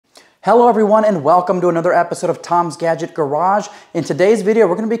Hello everyone and welcome to another episode of Tom's Gadget Garage. In today's video,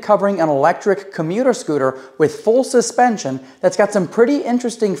 we're going to be covering an electric commuter scooter with full suspension that's got some pretty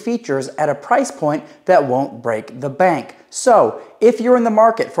interesting features at a price point that won't break the bank. So, if you're in the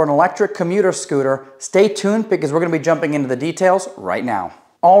market for an electric commuter scooter, stay tuned because we're going to be jumping into the details right now.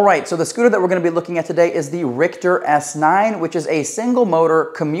 Alright, so the scooter that we're going to be looking at today is the Rictor S9, which is a single motor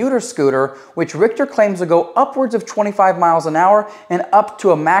commuter scooter, which Rictor claims to go upwards of 25 miles an hour and up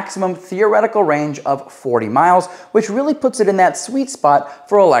to a maximum theoretical range of 40 miles, which really puts it in that sweet spot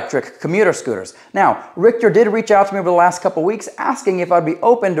for electric commuter scooters. Now, Rictor did reach out to me over the last couple weeks asking if I'd be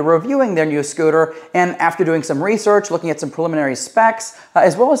open to reviewing their new scooter, and after doing some research, looking at some preliminary specs,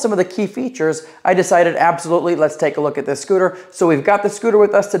 as well as some of the key features, I decided absolutely let's take a look at this scooter. So we've got the scooter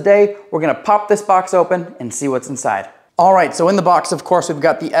with us today. We're going to pop this box open and see what's inside. Alright, so in the box, of course, we've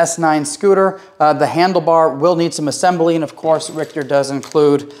got the S9 scooter. The handlebar will need some assembly, and of course, Rictor does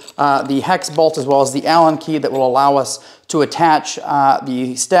include the hex bolt as well as the Allen key that will allow us to attach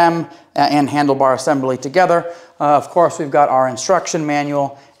the stem and handlebar assembly together. Of course, we've got our instruction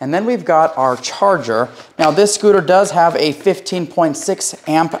manual, and then we've got our charger. Now, this scooter does have a 15.6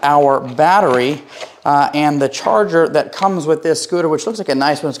 amp hour battery, and the charger that comes with this scooter, which looks like a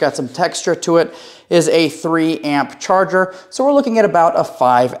nice one, it's got some texture to it, is a 3 amp charger. So we're looking at about a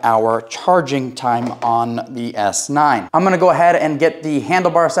 5-hour charging time on the S9. I'm gonna go ahead and get the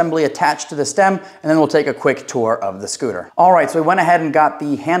handlebar assembly attached to the stem, and then we'll take a quick tour of the scooter. All right, so we went ahead and got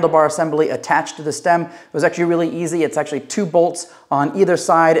the handlebar assembly attached to the stem. It was actually really easy. It's actually 2 bolts on either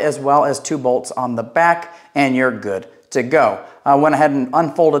side as well as 2 bolts on the back, and you're good to go. I went ahead and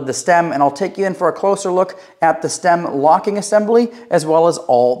unfolded the stem, and I'll take you in for a closer look at the stem locking assembly as well as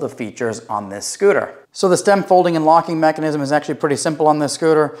all the features on this scooter. So the stem folding and locking mechanism is actually pretty simple on this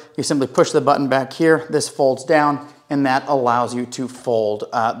scooter. You simply push the button back here, this folds down, and that allows you to fold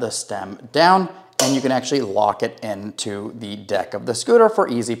the stem down, and you can actually lock it into the deck of the scooter for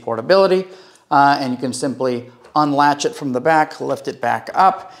easy portability. And you can simply unlatch it from the back, lift it back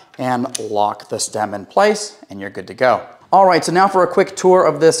up, and lock the stem in place, and you're good to go. All right, so now for a quick tour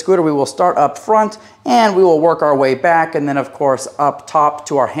of this scooter, we will start up front and we will work our way back, and then of course up top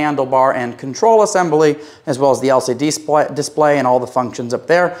to our handlebar and control assembly, as well as the LCD display and all the functions up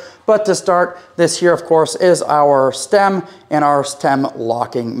there. But to start, this here of course is our stem and our stem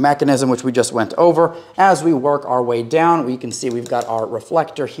locking mechanism, which we just went over. As we work our way down, we can see we've got our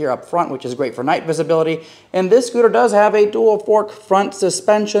reflector here up front, which is great for night visibility. And this scooter does have a dual fork front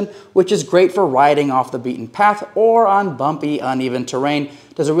suspension, which is great for riding off the beaten path or on bumpy, uneven terrain.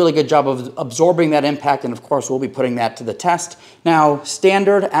 Does a really good job of absorbing that impact, and of course we'll be putting that to the test. Now,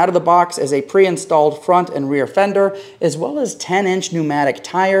 standard out of the box is a pre-installed front and rear fender, as well as 10-inch pneumatic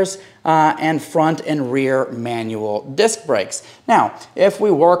tires and front and rear manual disc brakes. Now, if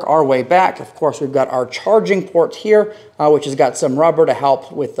we work our way back, of course we've got our charging port here, which has got some rubber to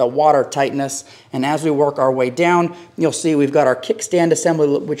help with the water tightness. And as we work our way down, you'll see we've got our kickstand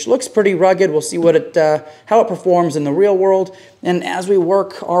assembly, which looks pretty rugged. We'll see what how it performs in the real world. And as we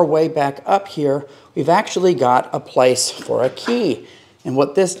work our way back up here, we've actually got a place for a key. And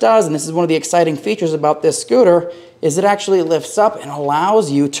what this does, and this is one of the exciting features about this scooter, is it actually lifts up and allows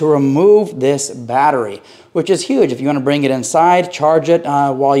you to remove this battery, which is huge. If you want to bring it inside, charge it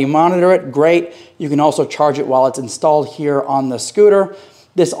while you monitor it, great. You can also charge it while it's installed here on the scooter.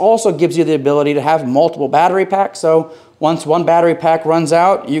 This also gives you the ability to have multiple battery packs. So once one battery pack runs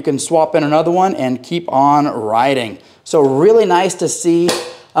out, you can swap in another one and keep on riding. So really nice to see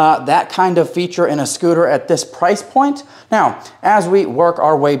that kind of feature in a scooter at this price point. Now, as we work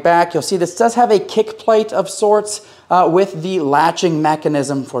our way back, you'll see this does have a kick plate of sorts with the latching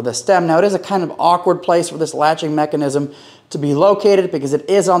mechanism for the stem. Now, it is a kind of awkward place for this latching mechanism to be located because it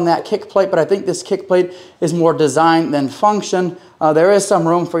is on that kick plate, but I think this kick plate is more design than function. There is some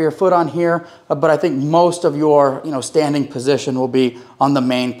room for your foot on here, but I think most of your standing position will be on the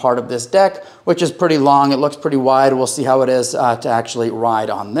main part of this deck, which is pretty long. It looks pretty wide. We'll see how it is to actually ride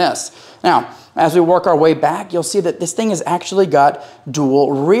on this. Now, as we work our way back, you'll see that this thing has actually got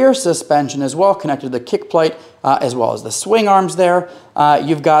dual rear suspension as well, connected to the kick plate as well as the swing arms there.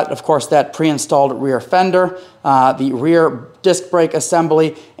 You've got, of course, that pre-installed rear fender, the rear disc brake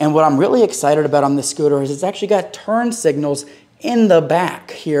assembly, and what I'm really excited about on this scooter is it's actually got turn signals in the back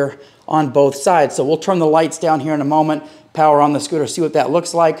here on both sides. So we'll turn the lights down here in a moment, power on the scooter, see what that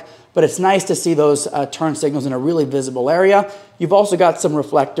looks like. But it's nice to see those turn signals in a really visible area. You've also got some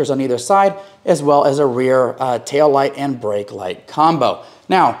reflectors on either side, as well as a rear tail light and brake light combo.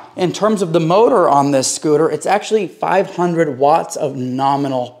 Now, in terms of the motor on this scooter, it's actually 500 watts of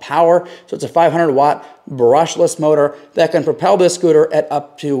nominal power. So it's a 500 watt brushless motor that can propel this scooter at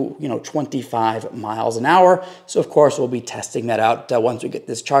up to 25 miles an hour. So of course we'll be testing that out once we get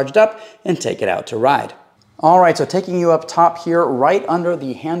this charged up and take it out to ride. All right, so taking you up top here, right under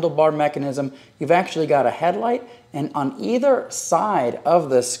the handlebar mechanism, you've actually got a headlight, and on either side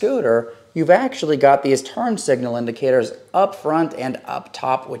of the scooter, you've actually got these turn signal indicators up front and up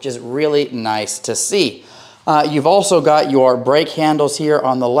top, which is really nice to see. You've also got your brake handles here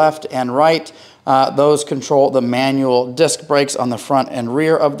on the left and right. Those control the manual disc brakes on the front and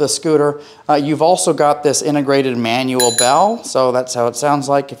rear of the scooter. You've also got this integrated manual bell, so that's how it sounds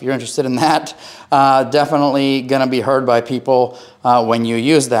like if you're interested in that. Definitely going to be heard by people when you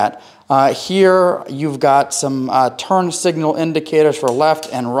use that. Here you've got some turn signal indicators for left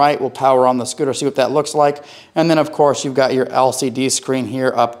and right. We'll power on the scooter, see what that looks like. And then of course you've got your LCD screen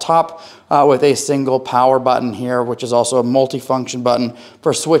here up top with a single power button here, which is also a multifunction button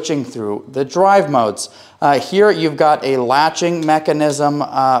for switching through the drive modes. Here you've got a latching mechanism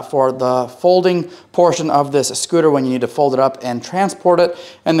for the folding portion of this scooter when you need to fold it up and transport it.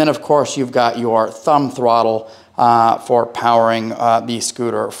 And then of course you've got your thumb throttle for powering the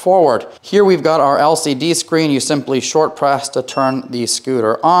scooter forward. Here we've got our LCD screen. You simply short press to turn the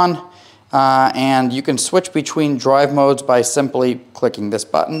scooter on. And you can switch between drive modes by simply clicking this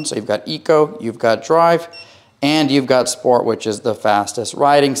button. So you've got Eco, you've got Drive, and you've got Sport, which is the fastest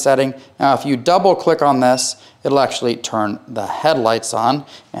riding setting. Now if you double click on this, it'll actually turn the headlights on,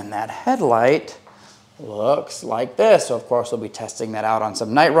 and that headlight looks like this. So of course we'll be testing that out on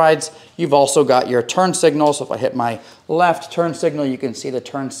some night rides. You've also got your turn signal. So if I hit my left turn signal, you can see the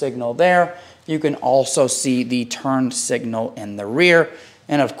turn signal there. You can also see the turn signal in the rear.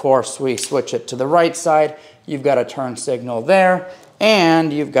 And of course we switch it to the right side. You've got a turn signal there,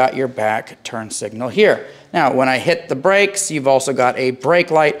 and you've got your back turn signal here. Now when I hit the brakes, you've also got a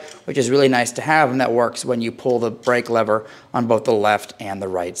brake light, which is really nice to have, and that works when you pull the brake lever on both the left and the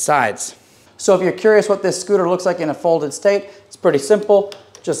right sides. So if you're curious what this scooter looks like in a folded state, it's pretty simple.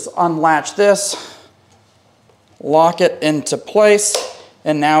 Just unlatch this, lock it into place,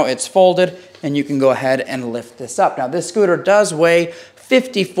 and now it's folded, and you can go ahead and lift this up. Now this scooter does weigh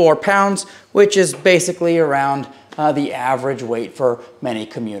 54 pounds, which is basically around the average weight for many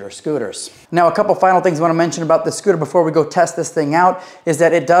commuter scooters. Now a couple final things I want to mention about the scooter before we go test this thing out is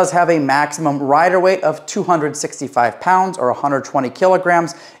that it does have a maximum rider weight of 265 pounds or 120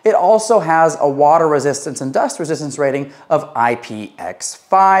 kilograms. It also has a water resistance and dust resistance rating of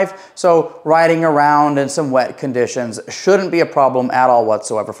IPX5, so riding around in some wet conditions shouldn't be a problem at all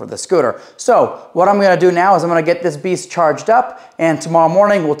whatsoever for the scooter. So what I'm going to do now is I'm going to get this beast charged up, and tomorrow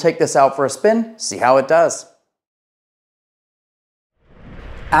morning we'll take this out for a spin, see how it does.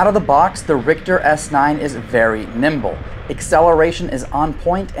 Out of the box, the Rictor S9 is very nimble. Acceleration is on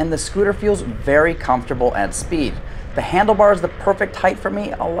point, and the scooter feels very comfortable at speed. The handlebar is the perfect height for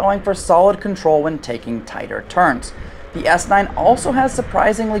me, allowing for solid control when taking tighter turns. The S9 also has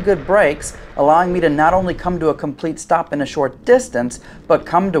surprisingly good brakes, allowing me to not only come to a complete stop in a short distance, but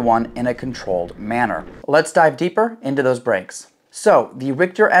come to one in a controlled manner. Let's dive deeper into those brakes. So, the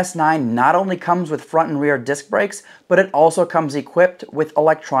Rictor S9 not only comes with front and rear disc brakes, but it also comes equipped with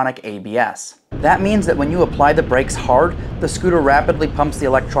electronic ABS. That means that when you apply the brakes hard, the scooter rapidly pumps the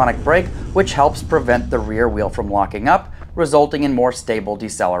electronic brake, which helps prevent the rear wheel from locking up, resulting in more stable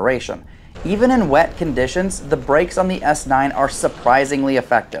deceleration. Even in wet conditions, the brakes on the S9 are surprisingly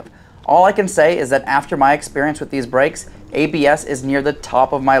effective. All I can say is that after my experience with these brakes, ABS is near the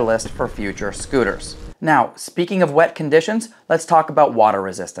top of my list for future scooters. Now, speaking of wet conditions, let's talk about water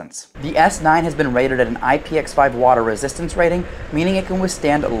resistance. The S9 has been rated at an IPX5 water resistance rating, meaning it can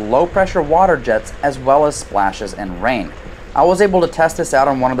withstand low pressure water jets as well as splashes and rain. I was able to test this out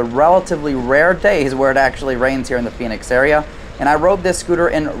on one of the relatively rare days where it actually rains here in the Phoenix area, and I rode this scooter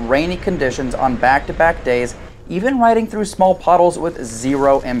in rainy conditions on back-to-back days, even riding through small puddles with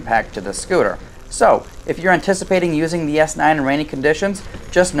zero impact to the scooter. So, if you're anticipating using the S9 in rainy conditions,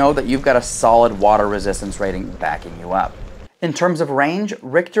 just know that you've got a solid water resistance rating backing you up. In terms of range,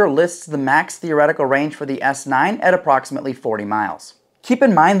 Rictor lists the max theoretical range for the S9 at approximately 40 miles. Keep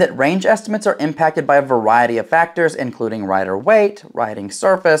in mind that range estimates are impacted by a variety of factors, including rider weight, riding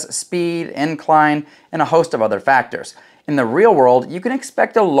surface, speed, incline, and a host of other factors. In the real world, you can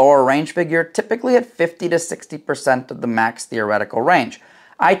expect a lower range figure, typically at 50 to 60% of the max theoretical range.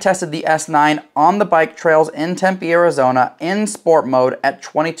 I tested the S9 on the bike trails in Tempe, Arizona in sport mode at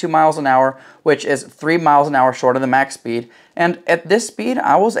 22 miles an hour, which is 3 miles an hour short of the max speed. And at this speed,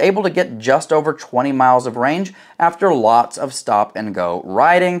 I was able to get just over 20 miles of range after lots of stop and go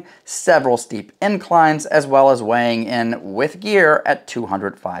riding, several steep inclines, as well as weighing in with gear at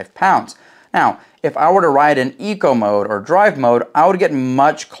 205 pounds. Now, If I were to ride in eco mode or drive mode, I would get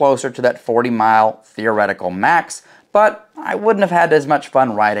much closer to that 40-mile theoretical max, but I wouldn't have had as much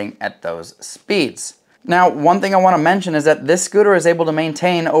fun riding at those speeds. Now, one thing I want to mention is that this scooter is able to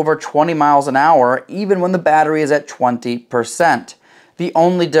maintain over 20 miles an hour even when the battery is at 20%. The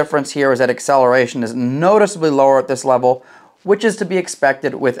only difference here is that acceleration is noticeably lower at this level, which is to be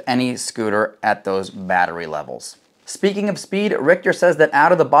expected with any scooter at those battery levels. Speaking of speed, Rictor says that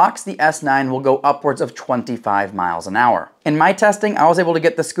out of the box, the S9 will go upwards of 25 miles an hour. In my testing, I was able to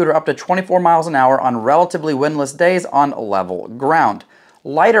get the scooter up to 24 miles an hour on relatively windless days on level ground.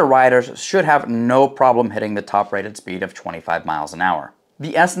 Lighter riders should have no problem hitting the top rated speed of 25 miles an hour.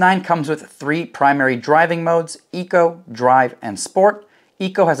 The S9 comes with 3 primary driving modes: Eco, Drive, and Sport.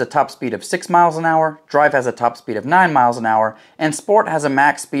 Eco has a top speed of 6 miles an hour, Drive has a top speed of 9 miles an hour, and Sport has a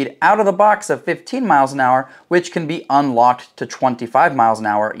max speed out of the box of 15 miles an hour, which can be unlocked to 25 miles an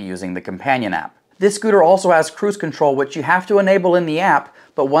hour using the companion app. This scooter also has cruise control, which you have to enable in the app,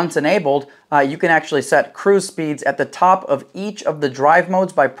 but once enabled, you can actually set cruise speeds at the top of each of the drive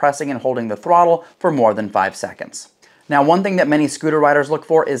modes by pressing and holding the throttle for more than 5 seconds. Now, one thing that many scooter riders look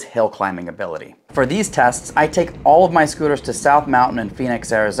for is hill climbing ability. For these tests, I take all of my scooters to South Mountain in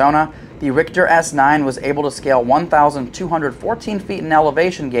Phoenix, Arizona. The Rictor S9 was able to scale 1,214 feet in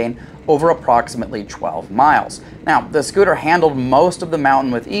elevation gain over approximately 12 miles. Now, the scooter handled most of the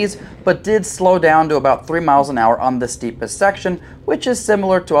mountain with ease, but did slow down to about 3 miles an hour on the steepest section, which is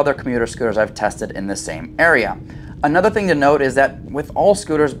similar to other commuter scooters I've tested in the same area. Another thing to note is that with all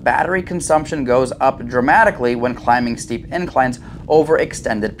scooters, battery consumption goes up dramatically when climbing steep inclines over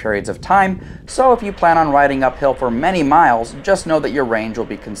extended periods of time, so if you plan on riding uphill for many miles, just know that your range will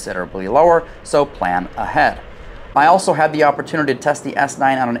be considerably lower, so plan ahead. I also had the opportunity to test the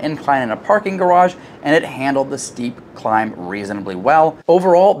S9 on an incline in a parking garage, and it handled the steep climb reasonably well.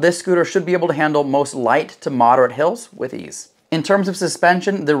 Overall, this scooter should be able to handle most light to moderate hills with ease. In terms of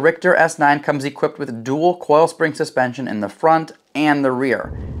suspension, the Rictor S9 comes equipped with dual coil spring suspension in the front and the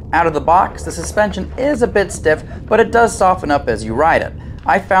rear. Out of the box, the suspension is a bit stiff, but it does soften up as you ride it.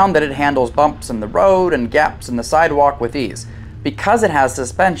 I found that it handles bumps in the road and gaps in the sidewalk with ease. Because it has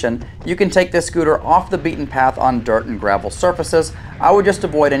suspension, you can take this scooter off the beaten path on dirt and gravel surfaces. I would just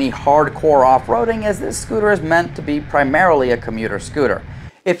avoid any hardcore off-roading, as this scooter is meant to be primarily a commuter scooter.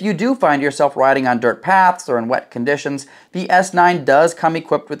 If you do find yourself riding on dirt paths or in wet conditions, the S9 does come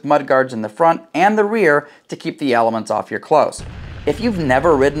equipped with mudguards in the front and the rear to keep the elements off your clothes. If you've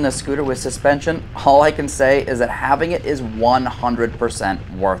never ridden a scooter with suspension, all I can say is that having it is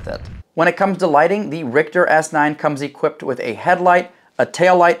 100% worth it. When it comes to lighting, the Rictor S9 comes equipped with a headlight, a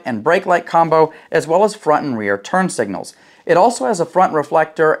taillight and brake light combo, as well as front and rear turn signals. It also has a front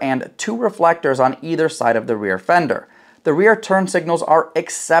reflector and 2 reflectors on either side of the rear fender. The rear turn signals are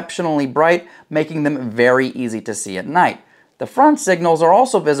exceptionally bright, making them very easy to see at night. The front signals are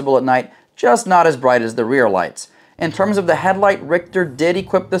also visible at night, just not as bright as the rear lights. In terms of the headlight, Rictor did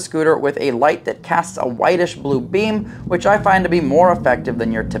equip the scooter with a light that casts a whitish blue beam, which I find to be more effective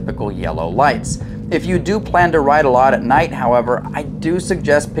than your typical yellow lights. If you do plan to ride a lot at night, however, I do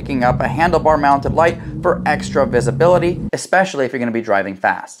suggest picking up a handlebar mounted light for extra visibility, especially if you're going to be driving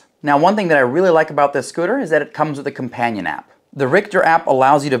fast. Now, one thing that I really like about this scooter is that it comes with a companion app. The Rictor app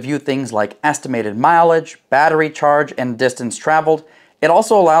allows you to view things like estimated mileage, battery charge, and distance traveled. It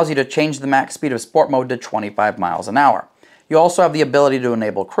also allows you to change the max speed of sport mode to 25 miles an hour. You also have the ability to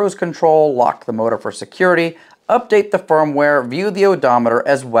enable cruise control, lock the motor for security, update the firmware, view the odometer,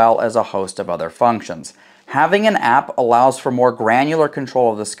 as well as a host of other functions. Having an app allows for more granular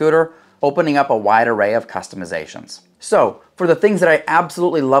control of the scooter, opening up a wide array of customizations. So, for the things that I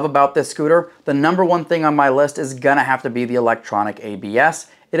absolutely love about this scooter, the number one thing on my list is gonna have to be the electronic ABS.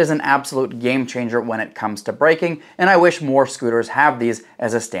 It is an absolute game changer when it comes to braking, and I wish more scooters have these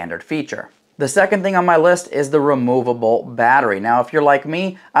as a standard feature. The second thing on my list is the removable battery. Now, if you're like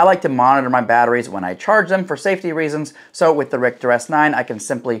me, I like to monitor my batteries when I charge them for safety reasons, so with the Rictor S9, I can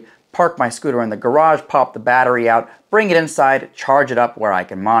simply park my scooter in the garage, pop the battery out, bring it inside, charge it up where I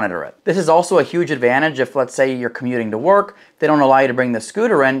can monitor it. This is also a huge advantage if, let's say, you're commuting to work, they don't allow you to bring the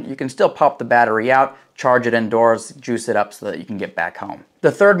scooter in, you can still pop the battery out, charge it indoors, juice it up so that you can get back home.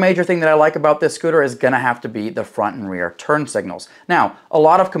 The third major thing that I like about this scooter is gonna have to be the front and rear turn signals. Now, a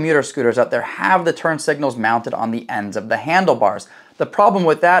lot of commuter scooters out there have the turn signals mounted on the ends of the handlebars. The problem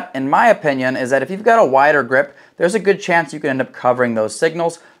with that, in my opinion, is that if you've got a wider grip, there's a good chance you could end up covering those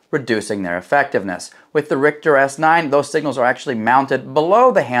signals, reducing their effectiveness. With the Rictor S9, those signals are actually mounted below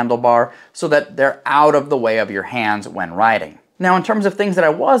the handlebar so that they're out of the way of your hands when riding. Now, in terms of things that I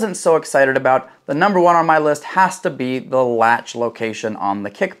wasn't so excited about, the number one on my list has to be the latch location on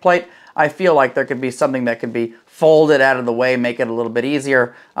the kick plate. I feel like there could be something that could be folded out of the way, make it a little bit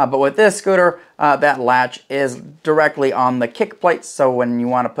easier. But with this scooter, that latch is directly on the kick plate, so when you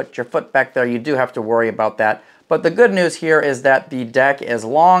want to put your foot back there, you do have to worry about that. But the good news here is that the deck is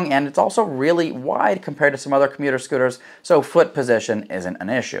long and it's also really wide compared to some other commuter scooters, so foot position isn't an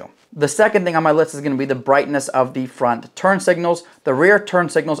issue. The second thing on my list is going to be the brightness of the front turn signals. The rear turn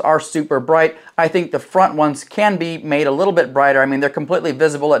signals are super bright. I think the front ones can be made a little bit brighter. I mean, they're completely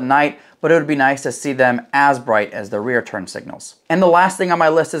visible at night, but it would be nice to see them as bright as the rear turn signals. And the last thing on my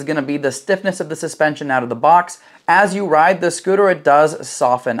list is going to be the stiffness of the suspension out of the box. As you ride the scooter, it does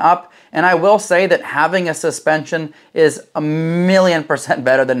soften up, and I will say that having a suspension is 1,000,000%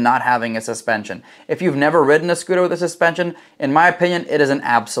 better than not having a suspension. If you've never ridden a scooter with a suspension, in my opinion, it is an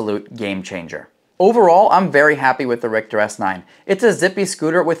absolute game changer. Overall, I'm very happy with the Rictor S9. It's a zippy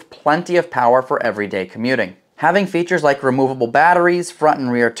scooter with plenty of power for everyday commuting. Having features like removable batteries, front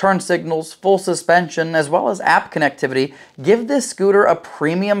and rear turn signals, full suspension, as well as app connectivity give this scooter a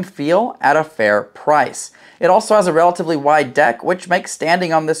premium feel at a fair price. It also has a relatively wide deck, which makes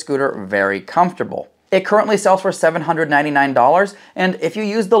standing on this scooter very comfortable. It currently sells for $799, and if you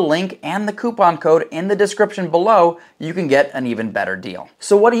use the link and the coupon code in the description below, you can get an even better deal.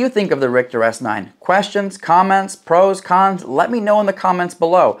 So what do you think of the Rictor S9? Questions, comments, pros, cons? Let me know in the comments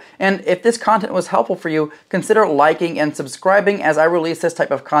below. And if this content was helpful for you, consider liking and subscribing as I release this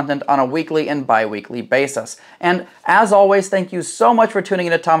type of content on a weekly and bi-weekly basis. And as always, thank you so much for tuning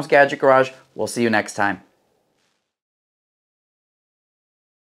into Tom's Gadget Garage. We'll see you next time.